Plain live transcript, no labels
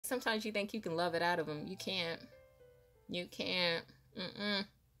sometimes you think you can love it out of them. You can't. You can't.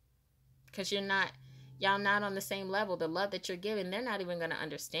 Because y'all not on the same level. The love that you're giving, they're not even going to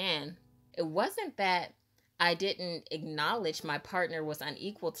understand. It wasn't that I didn't acknowledge my partner was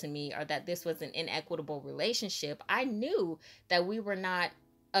unequal to me or that this was an inequitable relationship. I knew that we were not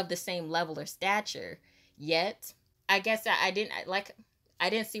of the same level or stature. Yet, I guess I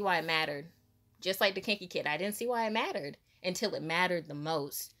didn't see why it mattered. Just like the kinky kid, I didn't see why it mattered until it mattered the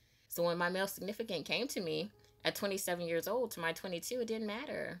most. So when my male significant came to me at 27 years old to my 22, it didn't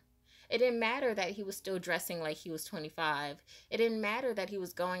matter. It didn't matter that he was still dressing like he was 25. It didn't matter that he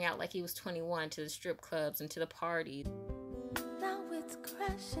was going out like he was 21 to the strip clubs and to the parties. Now it's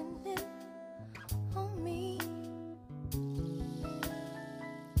crashing in on me.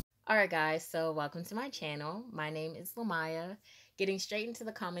 Alright guys, so welcome to my channel. My name is Lamaya. Getting straight into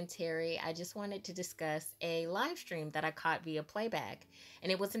the commentary, I just wanted to discuss a live stream that I caught via playback,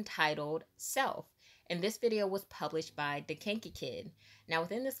 and it was entitled Self. And this video was published by the Kinky Kid. Now,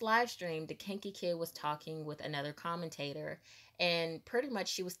 within this live stream, the Kinky Kid was talking with another commentator, and pretty much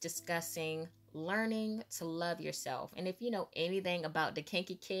she was discussing learning to love yourself. And if you know anything about the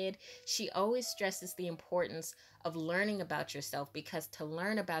Kinky Kid, she always stresses the importance of learning about yourself, because to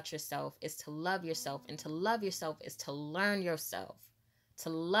learn about yourself is to love yourself, and to love yourself is to learn yourself. To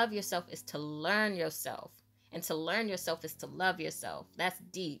love yourself is to learn yourself, and to learn yourself is to love yourself. That's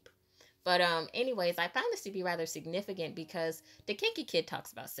deep. But anyways, I found this to be rather significant because the Kinky Kid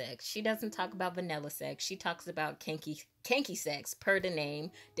talks about sex. She doesn't talk about vanilla sex. She talks about kinky sex, per the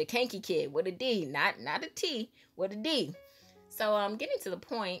name, the Kinky Kid, with a D, not a T, with a D. So getting to the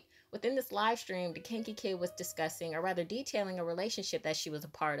point, within this live stream, the Kinky Kid was discussing, or rather detailing, a relationship that she was a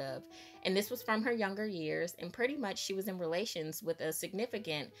part of. And this was from her younger years, and pretty much she was in relations with a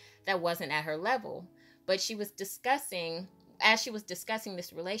significant that wasn't at her level. But she was discussing, as she was discussing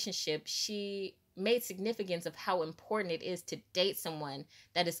this relationship, she made significance of how important it is to date someone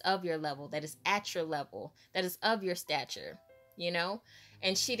that is of your level, that is at your level, that is of your stature, you know?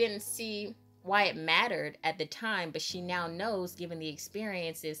 And she didn't see why it mattered at the time, but she now knows, given the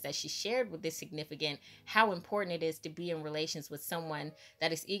experiences that she shared with this significant, how important it is to be in relations with someone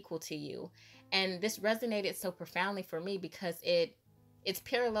that is equal to you. And this resonated so profoundly for me because it's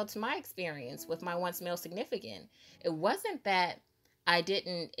parallel to my experience with my once male significant. It wasn't that I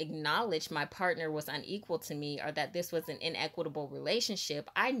didn't acknowledge my partner was unequal to me or that this was an inequitable relationship.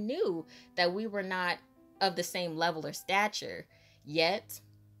 I knew that we were not of the same level or stature. Yet,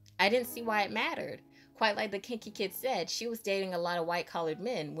 I didn't see why it mattered. Quite like the Kinky Kid said, she was dating a lot of white-collared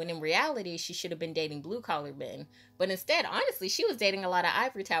men, when in reality, she should have been dating blue-collared men. But instead, honestly, she was dating a lot of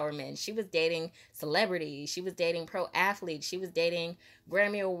ivory tower men. She was dating celebrities. She was dating pro athletes. She was dating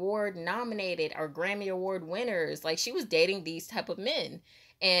Grammy Award nominated or Grammy Award winners. Like, she was dating these type of men.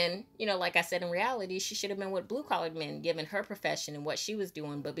 And, you know, like I said, in reality, she should have been with blue-collared men, given her profession and what she was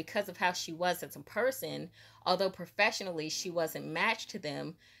doing. But because of how she was as a person, although professionally she wasn't matched to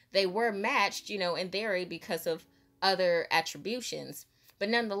them, they were matched, you know, in theory because of other attributions. But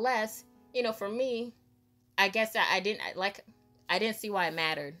nonetheless, you know, for me, I guess I didn't see why it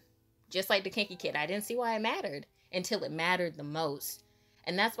mattered. Just like the Kinky Kid, I didn't see why it mattered until it mattered the most.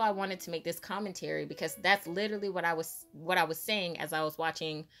 And that's why I wanted to make this commentary, because that's literally what I was saying as I was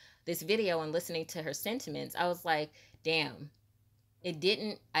watching this video and listening to her sentiments. I was like, damn. I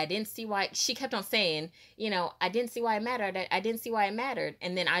didn't see why. She kept on saying, you know, I didn't see why it mattered. I didn't see why it mattered.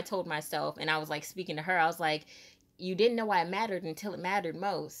 And then I told myself, and I was like speaking to her, I was like, you didn't know why it mattered until it mattered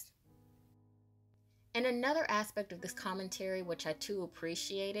most. And another aspect of this commentary, which I too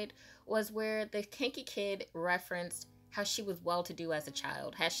appreciated, was where the Kinky Kid referenced how she was well-to-do as a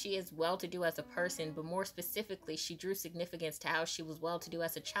child, how she is well-to-do as a person, but more specifically, she drew significance to how she was well-to-do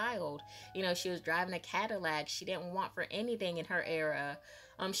as a child. You know, she was driving a Cadillac. She didn't want for anything in her era.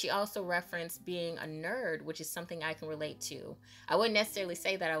 She also referenced being a nerd, which is something I can relate to. I wouldn't necessarily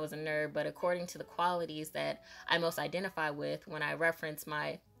say that I was a nerd, but according to the qualities that I most identify with when I reference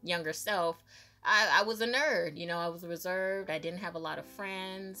my younger self, I was a nerd. You know, I was reserved. I didn't have a lot of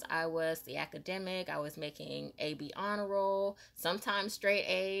friends. I was the academic. I was making AB honor roll, sometimes straight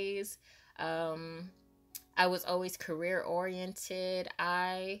A's. I was always career oriented.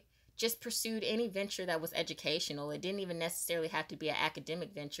 I just pursued any venture that was educational. It didn't even necessarily have to be an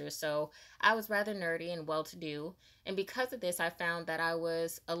academic venture. So I was rather nerdy and well-to-do. And because of this, I found that I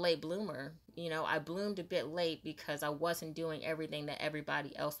was a late bloomer. You know, I bloomed a bit late because I wasn't doing everything that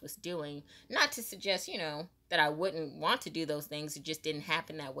everybody else was doing. Not to suggest, you know, that I wouldn't want to do those things. It just didn't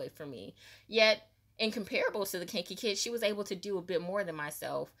happen that way for me. Yet, incomparable to the Kinky Kid, she was able to do a bit more than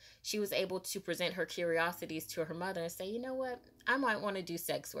myself. She was able to present her curiosities to her mother and say, you know what? I might want to do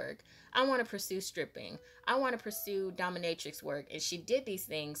sex work. I want to pursue stripping. I want to pursue dominatrix work. And she did these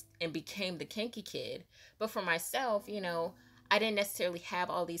things and became the Kinky Kid. But for myself, you know, I didn't necessarily have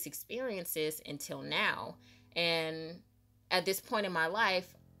all these experiences until now. And at this point in my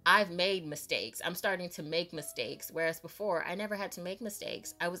life, I've made mistakes. I'm starting to make mistakes. Whereas before, I never had to make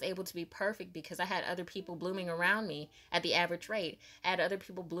mistakes. I was able to be perfect because I had other people blooming around me at the average rate. I had other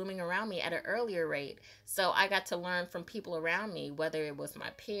people blooming around me at an earlier rate. So I got to learn from people around me, whether it was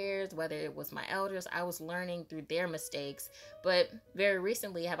my peers, whether it was my elders. I was learning through their mistakes. But very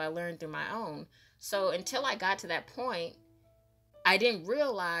recently have I learned through my own. So until I got to that point, I didn't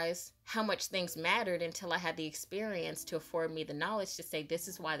realize how much things mattered until I had the experience to afford me the knowledge to say, this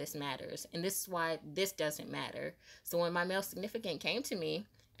is why this matters, and this is why this doesn't matter. So when my male significant came to me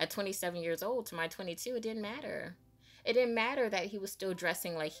at 27 years old to my 22, it didn't matter. It didn't matter that he was still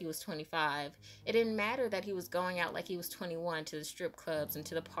dressing like he was 25. It didn't matter that he was going out like he was 21 to the strip clubs and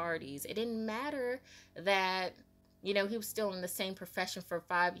to the parties. It didn't matter that, you know, he was still in the same profession for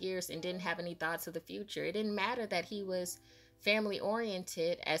 5 years and didn't have any thoughts of the future. It didn't matter that he was family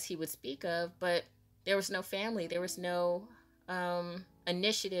oriented, as he would speak of, but there was no family. There was no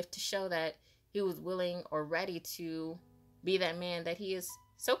initiative to show that he was willing or ready to be that man that he is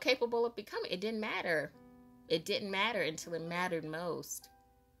so capable of becoming. It didn't matter. It didn't matter until it mattered most.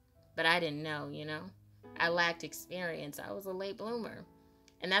 But I didn't know, you know. I lacked experience. I was a late bloomer.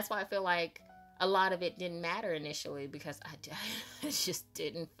 And that's why I feel like a lot of it didn't matter initially, because I just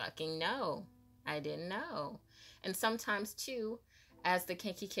didn't fucking know. I didn't know. And sometimes, too, as the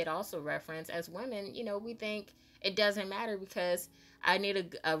Kinky Kid also referenced, as women, you know, we think it doesn't matter because I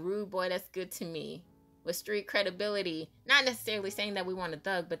need a rude boy that's good to me with street credibility. Not necessarily saying that we want a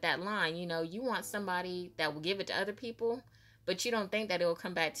thug, but that line, you know, you want somebody that will give it to other people, but you don't think that it will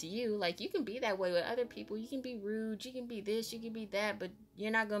come back to you. Like, you can be that way with other people. You can be rude. You can be this. You can be that. But you're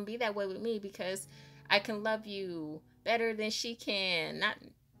not going to be that way with me because I can love you better than she can. Not,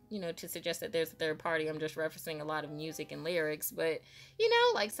 you know, to suggest that there's a third party. I'm just referencing a lot of music and lyrics. But, you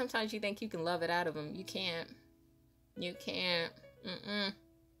know, like sometimes you think you can love it out of them. You can't. You can't.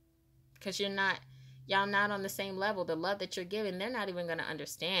 Because y'all not on the same level. The love that you're giving, they're not even going to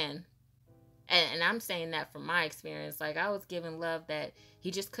understand. And I'm saying that from my experience. Like, I was giving love that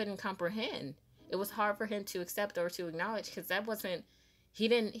he just couldn't comprehend. It was hard for him to accept or to acknowledge because that wasn't, he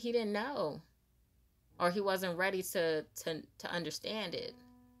didn't know. Or he wasn't ready to understand it.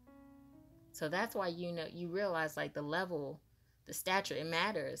 So that's why, you know, you realize like the level, the stature, it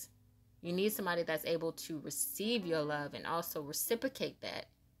matters. You need somebody that's able to receive your love and also reciprocate that.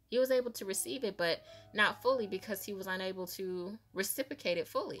 He was able to receive it, but not fully because he was unable to reciprocate it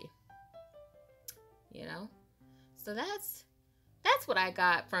fully. You know? So that's what I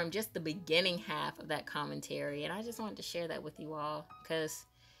got from just the beginning half of that commentary. And I just wanted to share that with you all because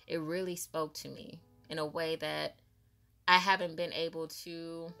it really spoke to me in a way that I haven't been able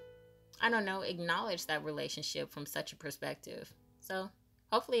to, I don't know, acknowledge that relationship from such a perspective. So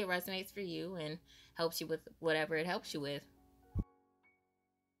hopefully it resonates for you and helps you with whatever it helps you with.